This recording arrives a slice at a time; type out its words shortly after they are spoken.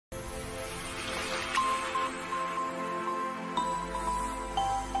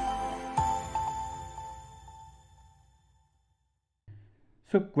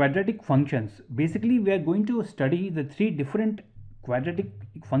So quadratic functions, basically we are going to study the three different quadratic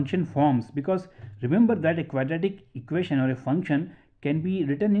function forms, because remember that a quadratic equation or a function can be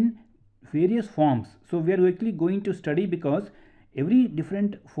written in various forms. So we are actually going to study, because every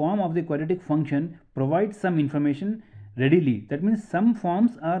different form of the quadratic function provides some information readily. That means some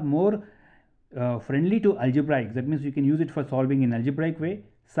forms are more friendly to algebraics, that means you can use it for solving in algebraic way.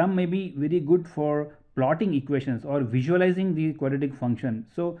 Some may be very good for plotting equations or visualizing the quadratic function.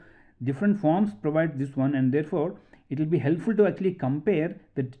 So different forms provide this one, and therefore it will be helpful to actually compare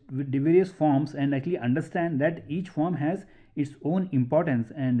the various forms and actually understand that each form has its own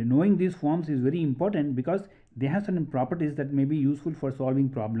importance, and knowing these forms is very important because they have certain properties that may be useful for solving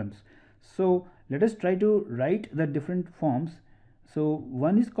problems. So let us try to write the different forms. So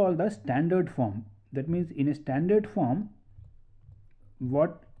one is called the standard form. That means in a standard form,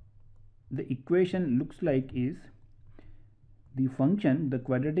 what the equation looks like is the function, the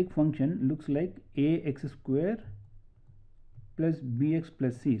quadratic function looks like ax square plus bx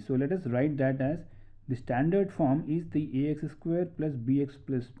plus c. So let us write that as the standard form is the ax square plus bx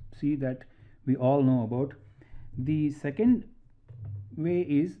plus c that we all know about. The second way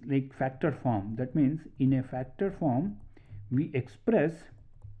is like factor form. That means in a factor form we express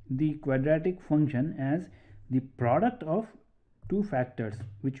the quadratic function as the product of two factors,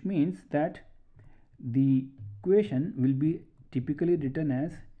 which means that the equation will be typically written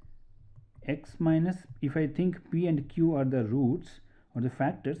as x minus, if I think p and q are the roots or the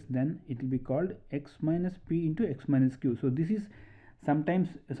factors, then it will be called x minus p into x minus q. So this is, sometimes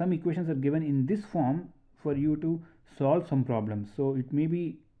some equations are given in this form for you to solve some problems. So it may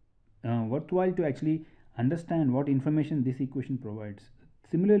be worthwhile to actually understand what information this equation provides.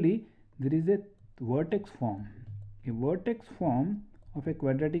 Similarly, there is a vertex form. A vertex form of a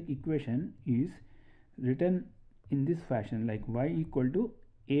quadratic equation is written in this fashion, like y equal to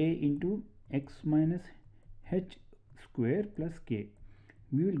a into x minus h square plus k.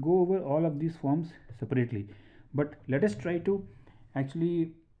 We will go over all of these forms separately, but let us try to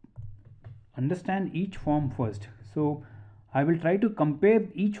actually understand each form first. So I will try to compare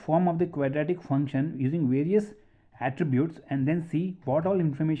each form of the quadratic function using various attributes and then see what all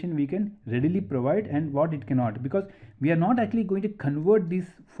information we can readily provide and what it cannot, because we are not actually going to convert these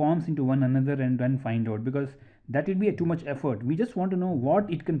forms into one another and then find out, because that will be a too much effort. We just want to know what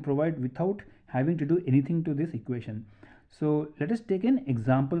it can provide without having to do anything to this equation. So let us take an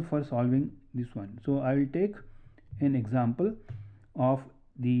example for solving this one. So I will take an example of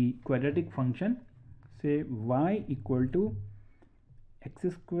the quadratic function, say y equal to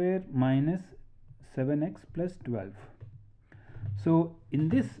x square minus 7x plus 12. So in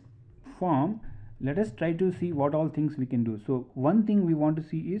this form, let us try to see what all things we can do. So one thing we want to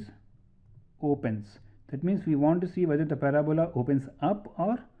see is opens. That means we want to see whether the parabola opens up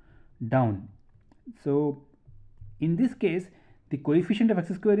or down. So in this case, the coefficient of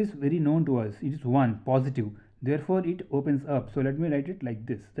x square is very known to us. It is 1, positive. Therefore it opens up. So let me write it like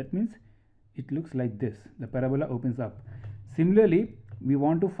this. That means it looks like this. The parabola opens up. Similarly, we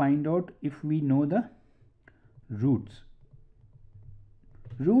want to find out if we know the roots.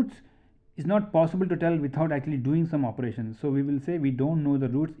 Roots is not possible to tell without actually doing some operations. So we will say we don't know the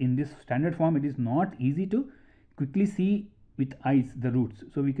roots. In this standard form, it is not easy to quickly see with eyes the roots.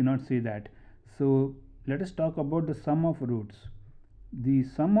 So we cannot say that. So let us talk about the sum of roots. The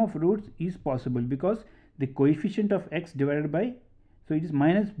sum of roots is possible because the coefficient of x divided by, so it is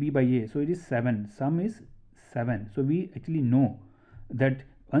minus b by a, so it is 7. Sum is 7. So we actually know that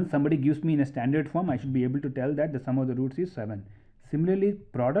once somebody gives me in a standard form, I should be able to tell that the sum of the roots is 7. Similarly,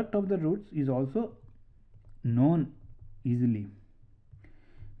 product of the roots is also known easily.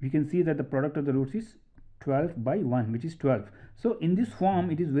 We can see that the product of the roots is 12 by 1, which is 12. So in this form,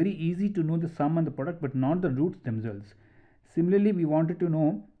 it is very easy to know the sum and the product, but not the roots themselves. Similarly, we wanted to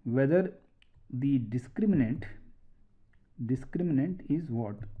know whether the discriminant is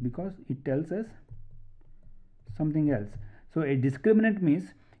what, because it tells us something else. So a discriminant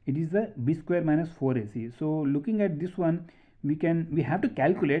means it is the b square minus 4ac. So looking at this one, we have to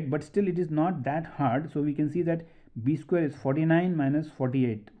calculate, but still it is not that hard. So we can see that b square is 49 minus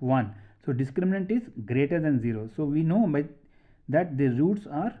 48, 1. So discriminant is greater than 0. So we know by that the roots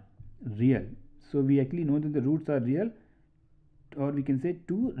are real. So we actually know that the roots are real, or we can say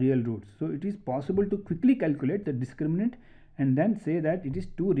 2 real roots. So it is possible to quickly calculate the discriminant and then say that it is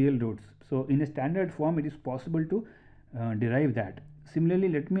 2 real roots. So in a standard form, it is possible to derive that. Similarly,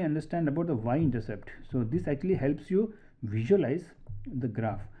 let me understand about the y-intercept. So this actually helps you visualize the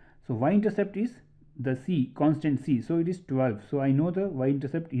graph. So y-intercept is the c, constant c. So it is 12. So I know the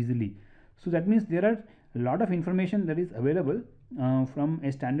y-intercept easily. So that means there are a lot of information that is available from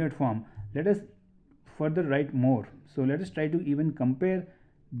a standard form. Let us further write more. So let us try to even compare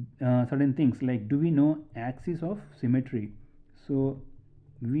certain things, like do we know axis of symmetry? So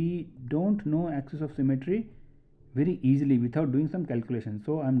we don't know axis of symmetry very easily without doing some calculation.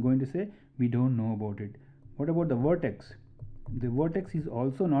 So I'm going to say we don't know about it. What about the vertex? The vertex is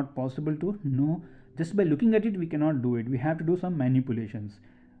also not possible to know. Just by looking at it we cannot do it, we have to do some manipulations.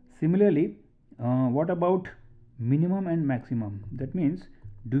 Similarly, what about minimum and maximum? That means,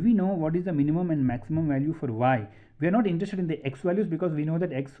 do we know what is the minimum and maximum value for y? We are not interested in the x values because we know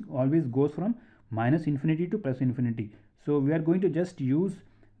that x always goes from minus infinity to plus infinity. So we are going to just use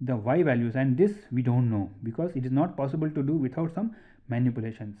the y values, and this we don't know because it is not possible to do without some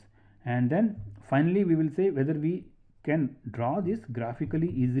manipulations. And then finally we will say whether we can draw this graphically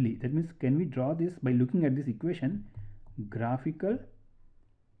easily. That means, can we draw this by looking at this equation graphical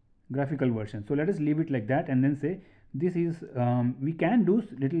version? So let us leave it like that and then say this is we can do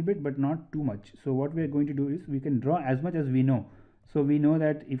little bit but not too much. So what we are going to do is we can draw as much as we know. So we know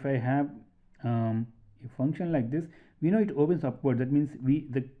that if I have a function like this, we know it opens upward. That means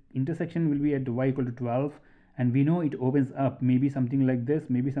the intersection will be at y equal to 12, and we know it opens up, maybe something like this,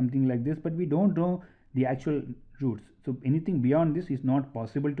 maybe something like this, but we don't know the actual roots. So anything beyond this is not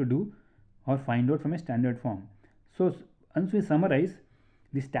possible to do or find out from a standard form. So once we summarize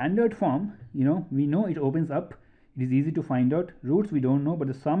the standard form, we know it opens up, it is easy to find out. Roots we don't know, but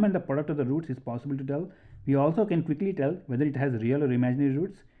the sum and the product of the roots is possible to tell. We also can quickly tell whether it has real or imaginary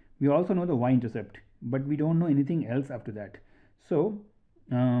roots. We also know the y-intercept, but we don't know anything else after that. So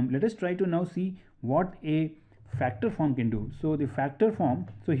let us try to now see what a factor form can do. So the factor form,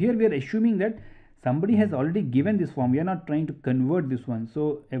 so here we are assuming that somebody has already given this form. We are not trying to convert this one.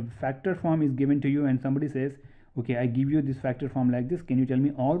 So a factor form is given to you and somebody says, okay, I give you this factor form like this, can you tell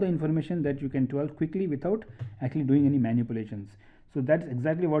me all the information that you can tell quickly without actually doing any manipulations? So that's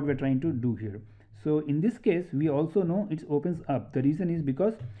exactly what we're trying to do here. So in this case we also know it opens up. The reason is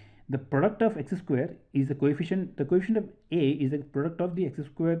because the product of x square is the coefficient of a is a product of the x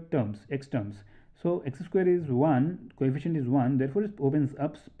square terms, x terms. So x square is 1, coefficient is 1, therefore it opens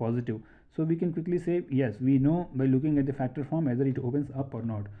up positive. So we can quickly say yes, we know by looking at the factor form whether it opens up or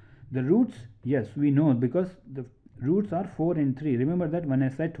not. The roots, yes, we know because the roots are 4 and 3. Remember that when I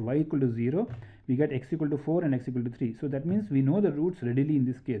set y equal to 0, we get x equal to 4 and x equal to 3. So that means we know the roots readily in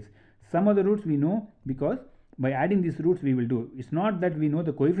this case. Some of the roots we know because by adding these roots we will do. It's not that we know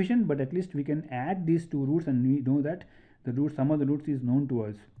the coefficient, but at least we can add these two roots and we know that the root, sum of the roots is known to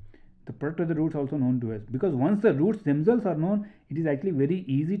us. The product of the roots also known to us, because once the roots themselves are known, it is actually very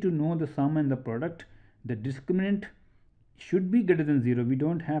easy to know the sum and the product. The discriminant should be greater than 0. We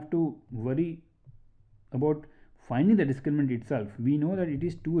don't have to worry about finding the discriminant itself. We know that it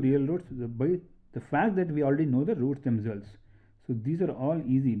is two real roots by the fact that we already know the roots themselves. So these are all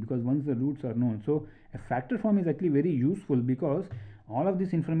easy because once the roots are known. So a factor form is actually very useful because all of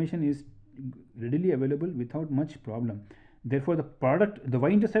this information is readily available without much problem. Therefore the product, the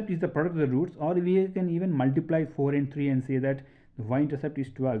y-intercept is the product of the roots, or we can even multiply 4 and 3 and say that the y-intercept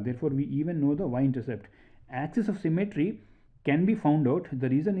is 12. Therefore we even know the y-intercept. Axis of symmetry can be found out. The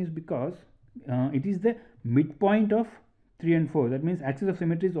reason is because it is the midpoint of 3 and 4. That means axis of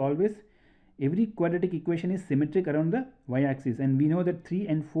symmetry is always, every quadratic equation is symmetric around the y-axis, and we know that 3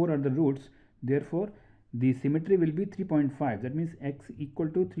 and 4 are the roots. Therefore the symmetry will be 3.5. That means x equal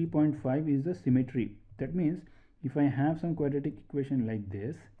to 3.5 is the symmetry. That means if I have some quadratic equation like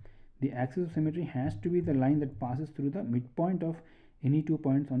this, the axis of symmetry has to be the line that passes through the midpoint of any 2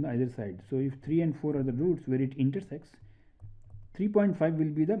 points on the either side. So if 3 and 4 are the roots where it intersects, 3.5 will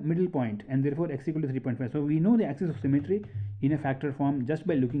be the middle point, and therefore x equal to 3.5. So we know the axis of symmetry in a factor form just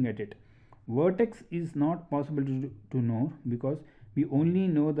by looking at it. Vertex is not possible to know because we only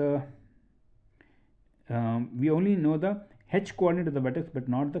know the h coordinate of the vertex but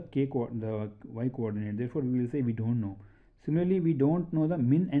not the the y coordinate. Therefore we will say we don't know. Similarly, we don't know the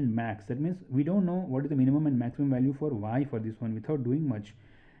min and max. That means we don't know what is the minimum and maximum value for y for this one without doing much.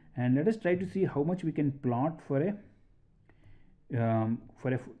 And let us try to see how much we can plot for a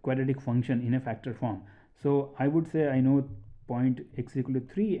quadratic function in a factor form. So I would say I know point x equal to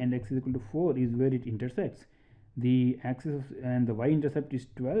 3 and x is equal to 4 is where it intersects. The axis and the y-intercept is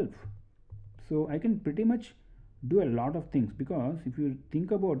 12. So I can pretty much do a lot of things, because if you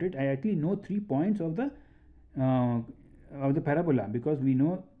think about it, I actually know 3 points of the parabola, because we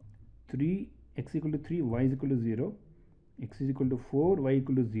know 3 x equal to 3, y is equal to 0, x is equal to 4, y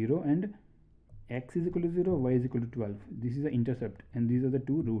equal to 0, and x is equal to 0, y is equal to 12. This is the intercept and these are the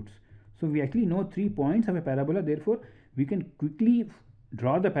two roots. So we actually know 3 points of a parabola. Therefore we can quickly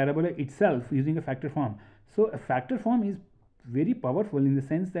draw the parabola itself using a factor form. So a factor form is very powerful in the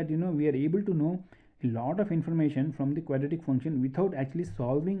sense that we are able to know a lot of information from the quadratic function without actually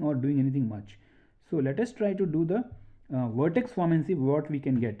solving or doing anything much. So let us try to do the vertex form and see what we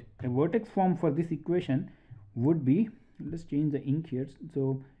can get. A vertex form for this equation would be, let's change the ink here.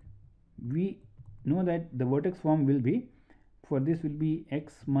 So we know that the vertex form will be, for this will be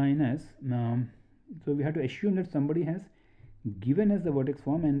x minus, so we have to assume that somebody has given us the vertex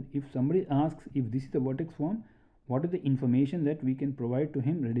form, and if somebody asks if this is the vertex form, what is the information that we can provide to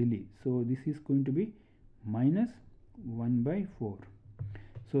him readily. So this is going to be minus 1 by 4.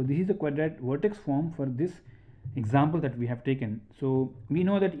 So this is the quadratic vertex form for this example that we have taken. So we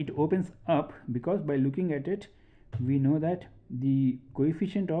know that it opens up because by looking at it we know that the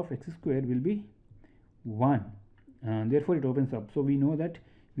coefficient of x square will be 1, therefore it opens up. So we know that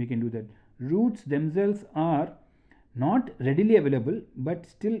we can do that. Roots themselves are not readily available, but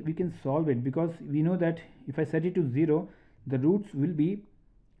still we can solve it, because we know that if I set it to 0, the roots will be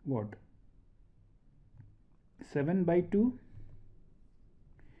what, 7 by 2.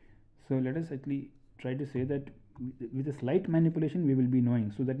 So let us actually try to say that with a slight manipulation we will be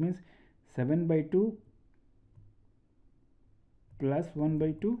knowing. So that means 7 by 2 plus 1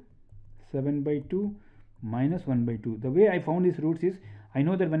 by 2, 7 by 2 minus 1 by 2. The way I found these roots is, I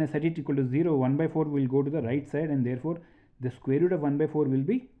know that when I set it equal to 0, 1 by 4 will go to the right side, and therefore the square root of 1 by 4 will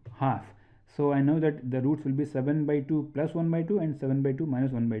be half. So I know that the roots will be 7 by 2 plus 1 by 2 and 7 by 2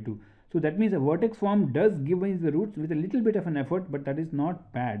 minus 1 by 2. So that means a vertex form does give us the roots with a little bit of an effort, but that is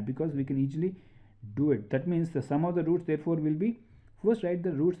not bad because we can easily do it. That means the sum of the roots therefore will be, first write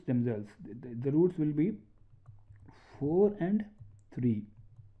the roots themselves. The roots will be 4 and 3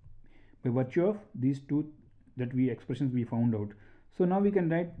 by virtue of these two expressions we found out. So now we can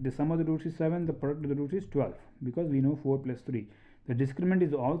write the sum of the roots is 7, the product of the roots is 12, because we know 4 plus 3. The discriminant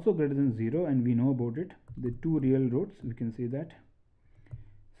is also greater than 0, and we know about it. The two real roots, we can say that.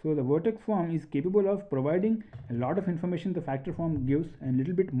 So the vertex form is capable of providing a lot of information the factor form gives, and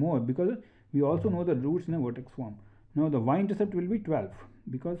little bit more, because we also know the roots in a vertex form. Now the y-intercept will be 12,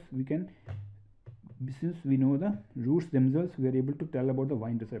 because we can, since we know the roots themselves, we are able to tell about the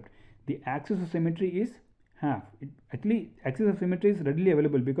y-intercept. The axis of symmetry is half. Actually axis of symmetry is readily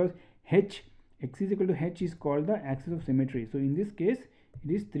available because h, x is equal to h is called the axis of symmetry. So in this case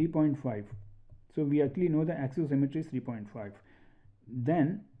it is 3.5. So we actually know the axis of symmetry is 3.5.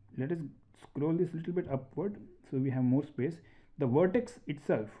 Then let us scroll this little bit upward so we have more space. The vertex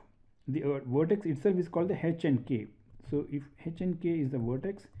itself, vertex itself is called the h and k. So if h and k is the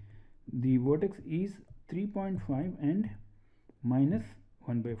vertex is 3.5 and minus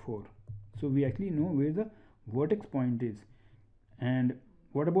 1 by 4. So we actually know where the vertex point is. And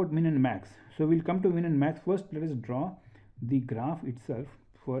what about min and max? So we'll come to min and max. First let us draw the graph itself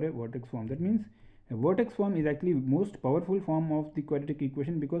for a vertex form. That means a vertex form is actually most powerful form of the quadratic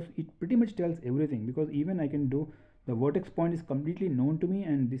equation, because it pretty much tells everything, because even I can do the vertex point is completely known to me,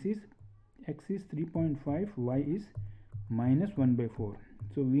 and this is x is 3.5, y is minus 1 by 4.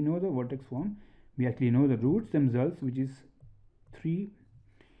 So we know the vertex form. We actually know the roots themselves, which is 3.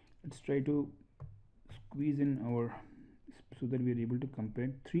 Let's try to squeeze in our, so that we are able to compare.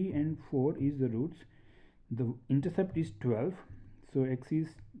 3 and 4 is the roots. The intercept is 12, so x is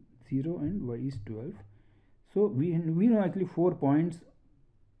 0 and y is 12. So we know actually 4 points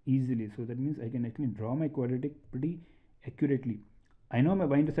easily. So that means I can actually draw my quadratic pretty accurately. I know my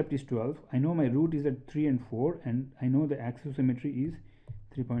y-intercept is 12, I know my root is at 3 and 4, and I know the axis of symmetry is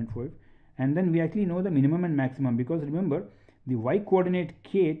 3.5, and then we actually know the minimum and maximum, because remember the y coordinate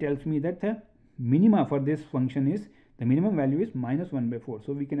k tells me that the minima for this function is, the minimum value is minus 1 by 4.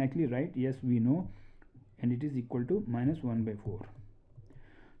 So we can actually write, yes, we know, and it is equal to minus 1 by 4.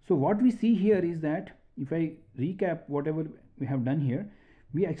 So what we see here is that if I recap whatever we have done here,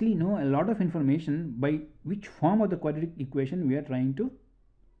 we actually know a lot of information by which form of the quadratic equation we are trying to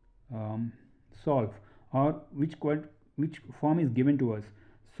solve, or which form is given to us.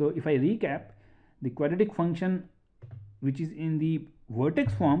 So if I recap, the quadratic function which is in the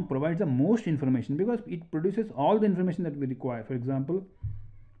vertex form provides the most information, because it produces all the information that we require. For example,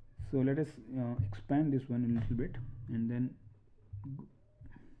 so let us expand this one a little bit, and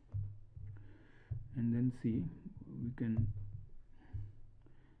then see, we can,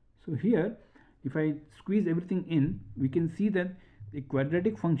 so here if I squeeze everything in, we can see that the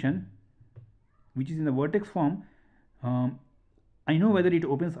quadratic function which is in the vertex form, I know whether it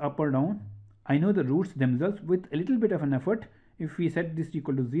opens up or down. I know the roots themselves. With a little bit of an effort, if we set this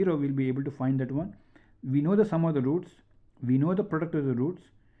equal to 0, we'll be able to find that one. We know the sum of the roots, we know the product of the roots,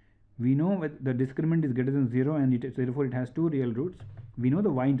 we know the discriminant is greater than 0, and therefore it has two real roots. We know the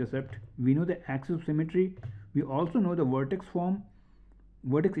y-intercept, we know the axis of symmetry, We also know the vertex form,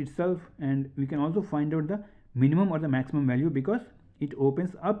 vertex itself, and we can also find out the minimum or the maximum value because it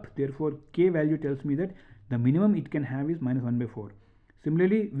opens up. Therefore k value tells me that the minimum it can have is minus 1 by 4.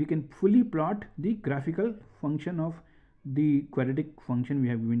 Similarly, we can fully plot the graphical function of the quadratic function we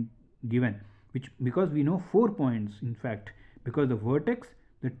have been given, which because we know 4 points, in fact, because the vertex,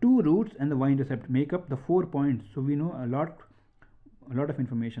 the two roots and the y-intercept make up the 4 points, so we know a lot of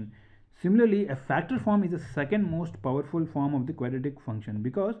information. Similarly, a factor form is the second most powerful form of the quadratic function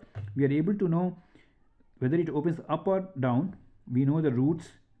because we are able to know whether it opens up or down. We know the roots,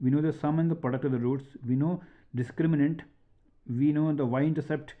 we know the sum and the product of the roots, we know discriminant, we know the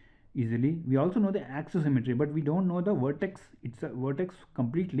y-intercept easily. We also know the axisymmetry, but we don't know the vertex. It's a vertex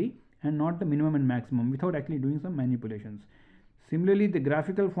completely and not the minimum and maximum without actually doing some manipulations. Similarly, the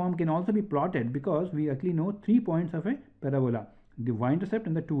graphical form can also be plotted because we actually know 3 points of a parabola, the y-intercept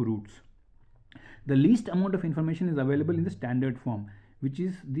and the two roots. The least amount of information is available in the standard form, which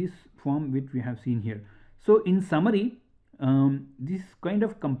is this form which we have seen here. So in summary, this kind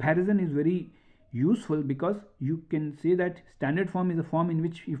of comparison is very useful because you can say that standard form is a form in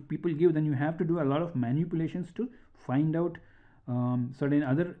which if people give, then you have to do a lot of manipulations to find out certain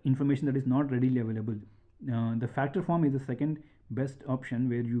other information that is not readily available. The factor form is the second best option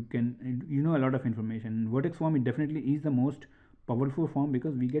where you can a lot of information. Vertex form, it definitely is the most powerful form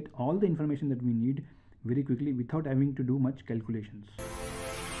because we get all the information that we need very quickly without having to do much calculations.